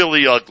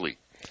really ugly.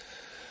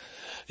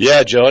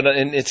 Yeah, Joe,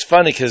 and it's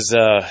funny because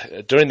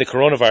during the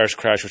coronavirus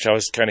crash, which I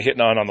was kind of hitting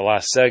on the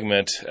last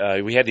segment,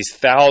 we had these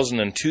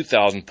 1,000 and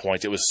 2,000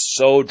 points. It was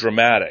so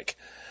dramatic.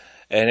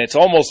 And it's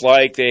almost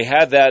like they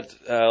had that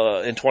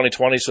in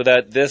 2020 so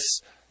that this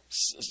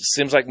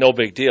seems like no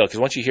big deal. Because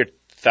once you hear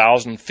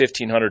 1,000,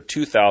 1,500,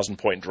 2,000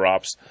 point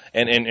drops,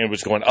 and it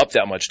was going up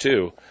that much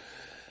too,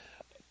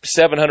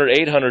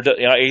 700, 800,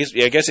 I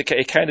guess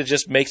it kind of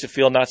just makes it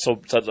feel not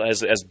so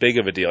as big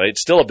of a deal.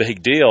 It's still a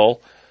big deal,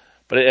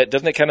 but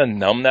doesn't it kind of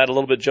numb that a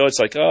little bit, Joe? It's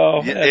like,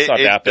 it's not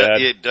that bad.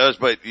 It does,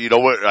 but you know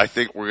what I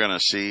think we're going to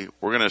see?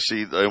 We're going to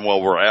see,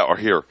 well, we're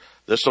here.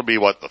 This will be,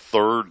 the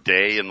third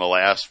day in the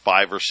last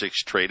 5 or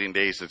 6 trading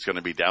days that's going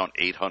to be down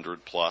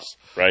 800 plus.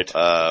 Right.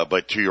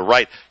 But to your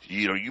right,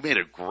 you made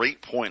a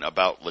great point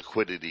about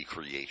liquidity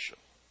creation.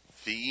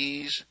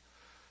 These,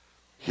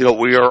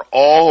 we are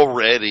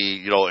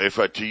already,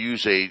 if to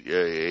use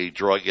a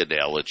drug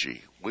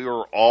analogy, we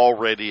were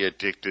already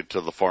addicted to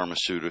the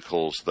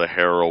pharmaceuticals, the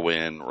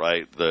heroin,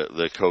 right,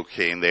 the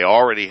cocaine. They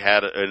already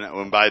had it,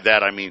 and by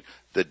that I mean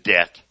the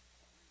debt.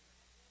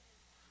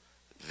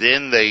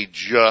 Then they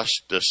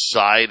just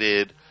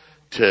decided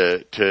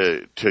to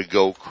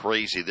go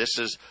crazy. This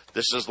is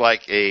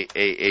like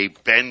a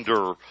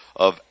bender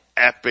of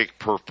epic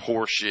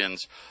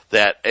proportions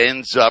that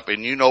ends up,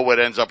 and you know what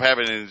ends up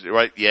happening is,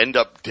 right, you end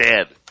up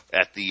dead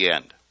at the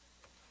end.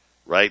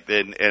 Right?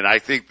 And I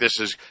think this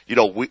is,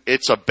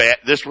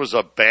 this was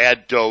a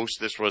bad dose.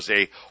 This was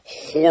a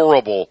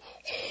horrible,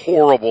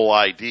 horrible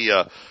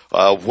idea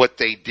of what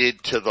they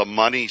did to the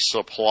money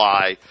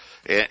supply.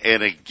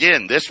 And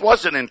again, this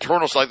wasn't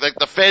internal, like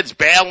the Fed's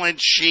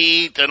balance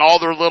sheet and all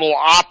their little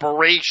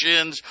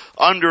operations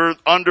under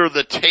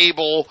the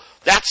table.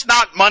 That's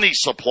not money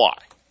supply.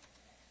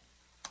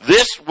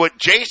 What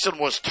Jason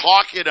was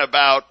talking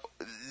about,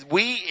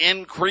 we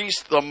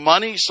increased the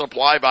money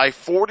supply by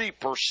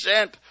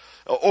 40%.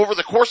 Over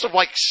the course of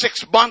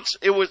 6 months.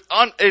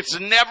 It's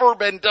never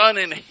been done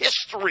in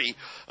history.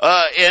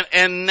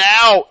 And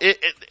now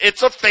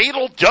it's a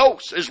fatal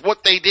dose is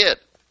what they did.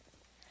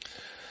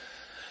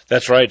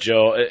 That's right,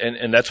 Joe.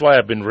 And that's why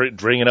I've been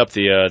bringing up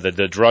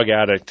the drug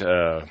addict,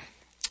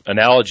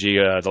 analogy,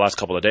 the last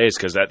couple of days,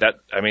 because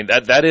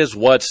that is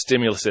what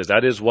stimulus is.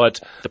 That is what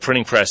the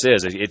printing press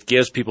is. It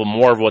gives people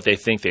more of what they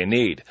think they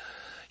need.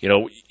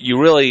 You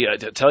really,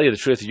 to tell you the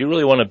truth, you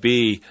really want to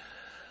be,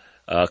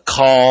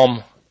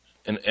 calm,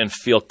 and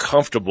feel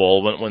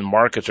comfortable when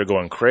markets are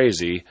going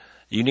crazy.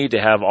 You need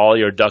to have all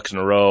your ducks in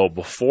a row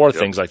before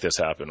things like this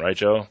happen, right,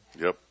 Joe?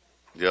 Yep.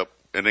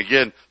 And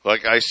again,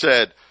 like I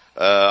said,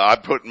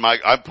 I'm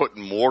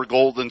putting more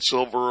gold and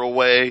silver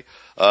away.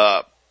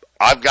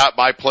 I've got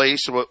my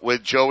place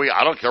with Joey.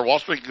 I don't care. Wall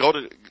Street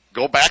can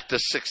go back to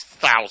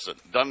 6,000.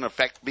 Doesn't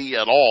affect me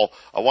at all.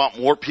 I want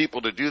more people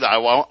to do that.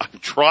 I'm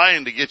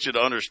trying to get you to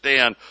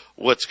understand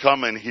what's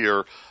coming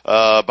here.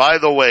 By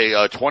the way,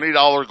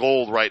 $20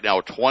 gold right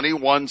now,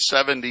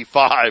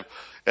 $21.75.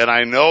 And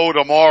I know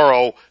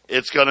tomorrow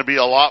it's going to be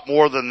a lot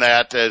more than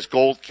that as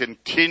gold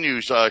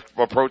continues,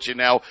 approaching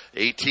now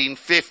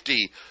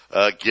 1850.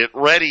 Get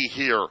ready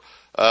here.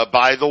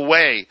 By the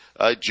way,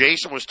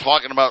 Jason was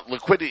talking about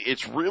liquidity.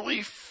 It's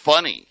really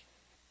funny.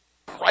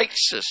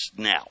 Crisis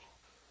now.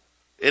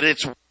 And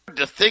it's weird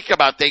to think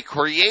about. They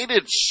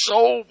created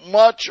so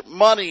much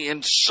money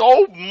and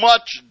so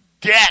much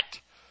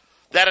debt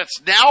that it's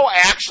now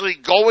actually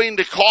going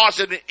to cause,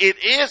 and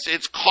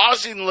it's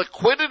causing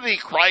liquidity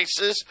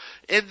crisis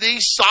in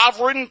these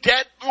sovereign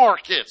debt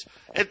markets.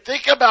 And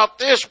think about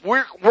this,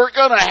 we're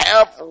gonna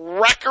have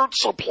record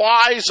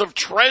supplies of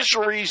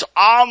treasuries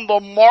on the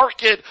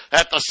market.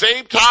 At the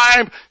same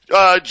time,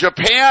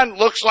 Japan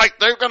looks like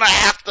they're gonna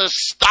have to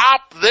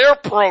stop their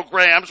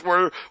programs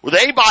where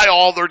they buy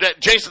all their debt.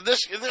 Jason,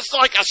 this is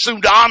like a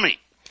tsunami.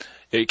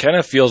 It kind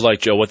of feels like,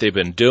 Joe, what they've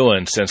been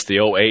doing since the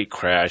 2008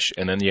 crash,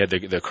 and then you had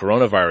the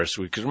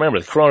coronavirus. Because remember,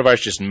 the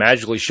coronavirus just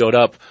magically showed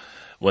up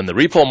when the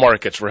repo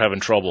markets were having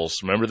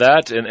troubles. Remember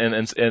that? And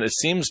it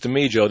seems to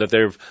me, Joe, that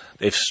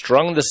they've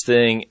strung this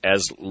thing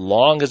as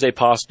long as they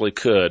possibly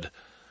could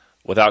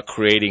without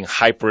creating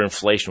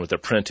hyperinflation with their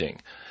printing.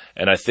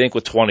 And I think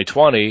with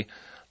 2020,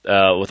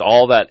 with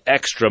all that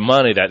extra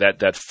money, that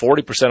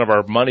 40% of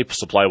our money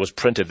supply was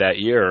printed that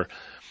year.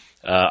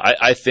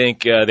 I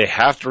think they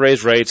have to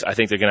raise rates. I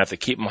think they're going to have to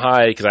keep them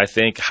high because I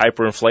think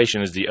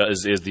hyperinflation is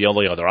the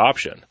only other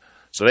option.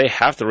 So they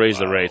have to raise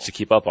the rates to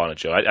keep up on it,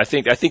 Joe. I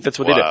think that's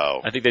what they did.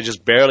 I think they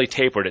just barely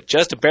tapered it,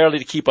 just barely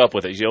to keep up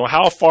with it.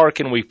 How far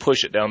can we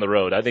push it down the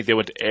road? I think they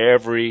went to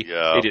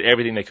they did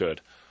everything they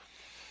could.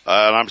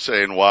 And I'm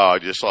saying, wow! I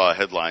just saw a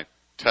headline: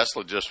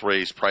 Tesla just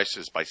raised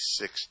prices by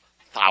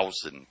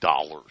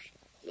 $6,000.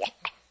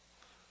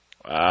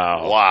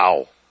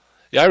 Wow.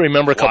 Yeah, I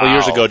remember a couple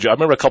years ago, Joe.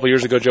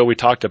 Joe, we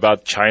talked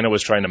about China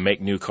was trying to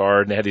make new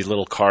cards, and they had these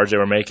little cards they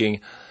were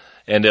making.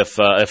 And if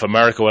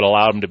America would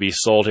allow them to be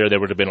sold here, they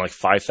would have been like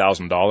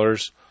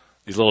 $5,000.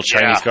 These little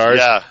Chinese cars.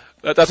 Yeah.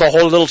 That's a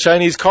whole little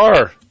Chinese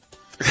car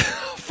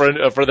for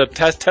the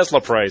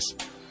Tesla price.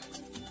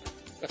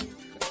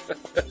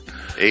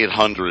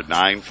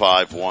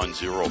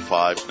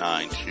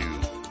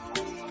 800-951-0592.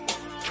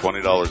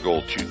 $20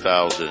 gold,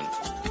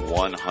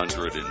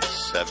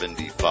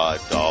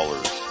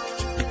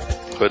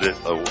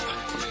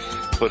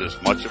 $2,175. Put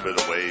as much of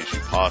it away as you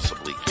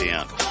possibly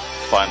can.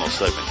 Final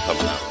segment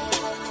coming up.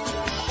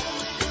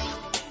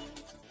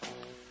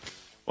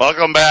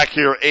 Welcome back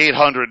here,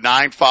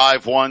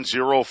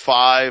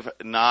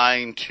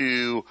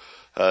 800-951-0592.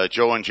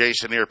 Joe and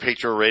Jason here,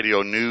 Patriot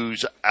Radio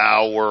News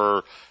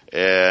Hour.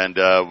 And,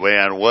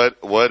 man,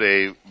 what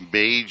a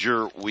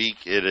major week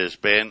it has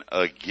been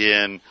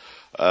again.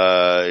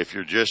 If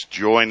you're just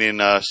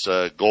joining us,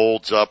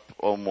 gold's up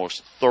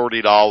almost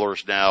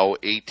 $30 now,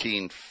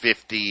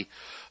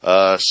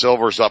 $18.50.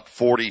 Silver's up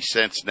 40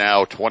 cents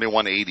now,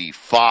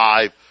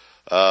 $21.85.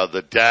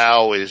 The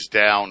Dow is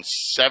down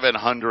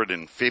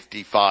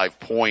 755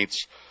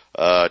 points,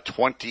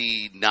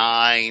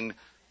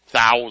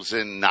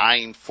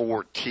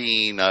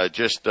 29,914,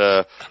 just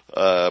about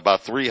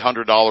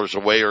 $300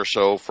 away or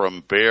so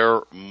from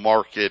bear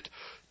market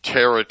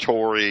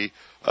territory.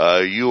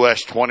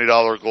 U.S.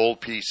 $20 gold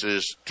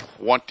pieces,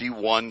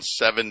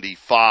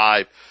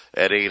 $21.75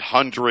 at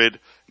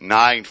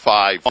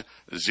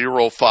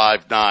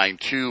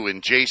 800-950-592.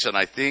 And Jason,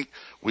 I think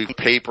we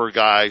paper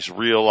guys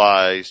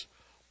realize,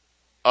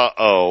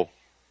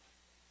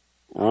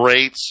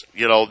 rates,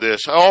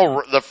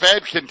 the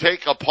Fed can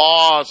take a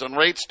pause and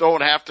rates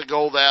don't have to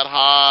go that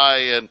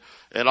high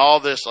and all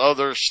this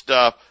other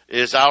stuff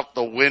is out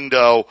the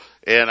window.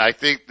 And I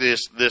think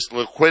this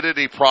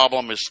liquidity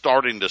problem is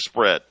starting to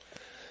spread.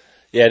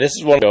 Yeah, this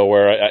is one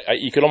where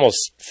you could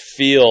almost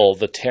feel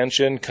the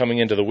tension coming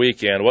into the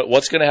weekend.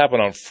 What's going to happen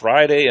on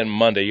Friday and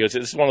Monday? This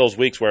is one of those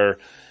weeks where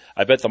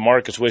I bet the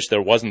markets wish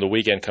there wasn't the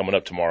weekend coming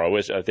up tomorrow.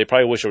 They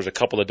probably wish there was a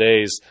couple of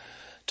days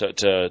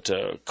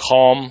to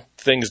calm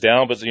things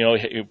down. But,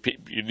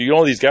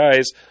 these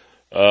guys,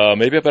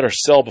 maybe I better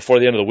sell before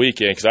the end of the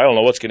weekend because I don't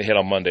know what's going to hit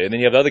on Monday. And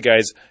then you have the other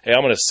guys, hey,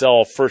 I'm going to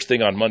sell first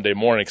thing on Monday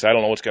morning because I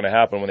don't know what's going to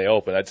happen when they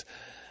open.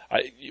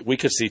 We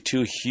could see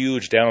two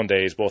huge down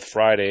days, both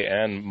Friday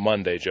and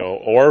Monday, Joe.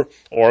 Or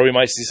we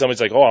might see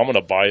somebody's like, I'm going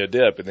to buy a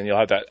dip, and then you'll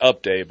have that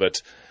up day.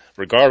 But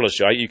regardless,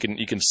 Joe, you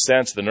can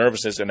sense the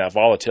nervousness and that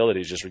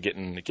volatility is just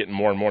getting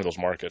more and more in those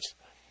markets.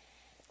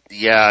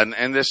 Yeah,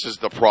 and this is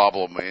the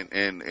problem.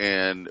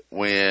 And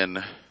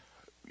when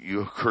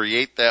you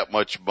create that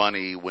much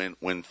money,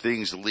 when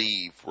things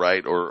leave,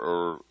 right,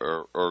 or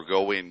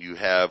go in, you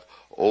have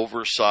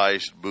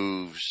oversized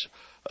moves,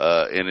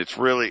 and it's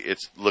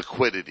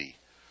liquidity.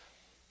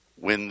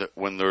 When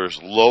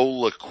there's low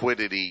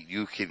liquidity,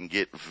 you can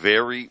get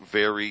very,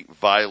 very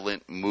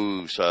violent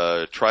moves.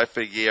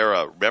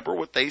 Trafigura, remember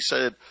what they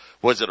said?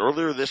 Was it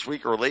earlier this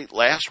week or late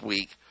last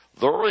week?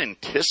 They're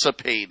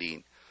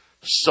anticipating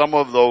some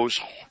of those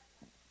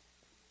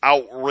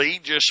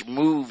outrageous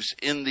moves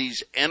in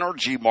these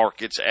energy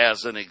markets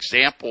as an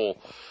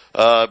example,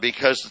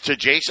 because to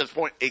Jason's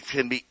point, it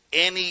can be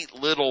any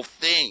little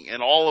thing,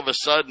 and all of a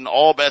sudden,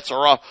 all bets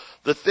are off.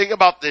 The thing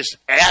about this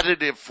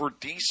additive for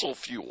diesel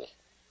fuel,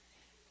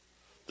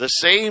 the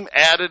same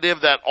additive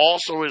that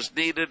also is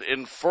needed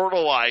in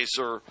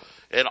fertilizer,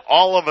 and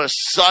all of a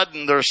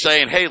sudden they're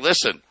saying, hey,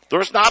 listen,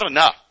 there's not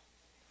enough.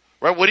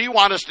 Right? What do you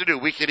want us to do?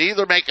 We can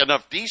either make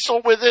enough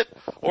diesel with it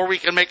or we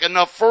can make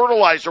enough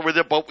fertilizer with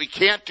it, but we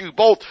can't do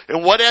both.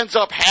 And what ends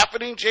up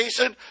happening,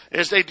 Jason,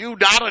 is they do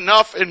not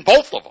enough in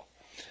both of them.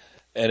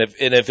 And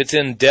if it's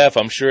in DEF,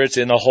 I'm sure it's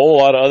in a whole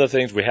lot of other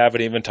things we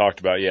haven't even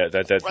talked about yet.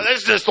 That's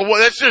just the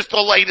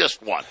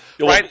latest one,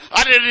 right?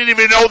 I didn't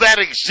even know that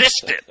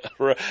existed.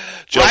 Right?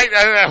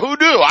 Who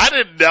knew? I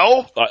didn't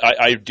know.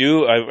 I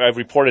do. I've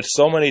reported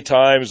so many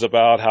times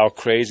about how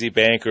crazy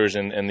bankers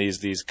and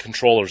these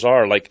controllers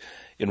are. Like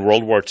in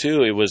World War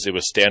II, it was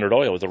Standard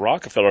Oil, it was the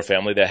Rockefeller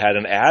family that had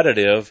an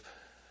additive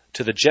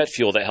to the jet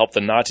fuel that helped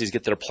the Nazis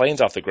get their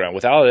planes off the ground.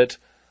 Without it,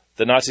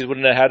 the Nazis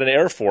wouldn't have had an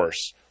air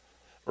force.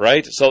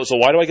 Right? So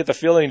why do I get the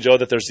feeling, Joe,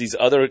 that there's these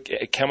other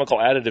chemical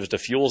additives to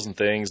fuels and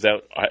things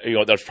that,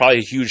 there's probably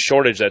a huge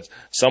shortage that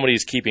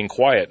somebody's keeping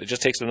quiet. It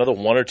just takes another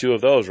one or two of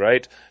those,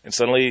 right? And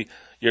suddenly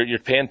you're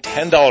paying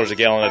 $10 a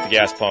gallon at the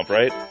gas pump,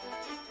 right?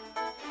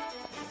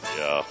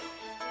 Yeah,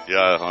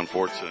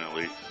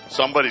 unfortunately.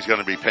 Somebody's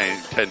going to be paying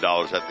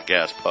 $10 at the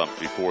gas pump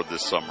before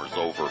this summer's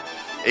over.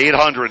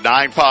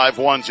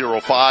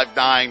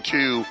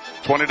 800-951-0592,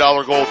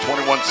 $20 gold,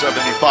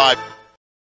 $21.75.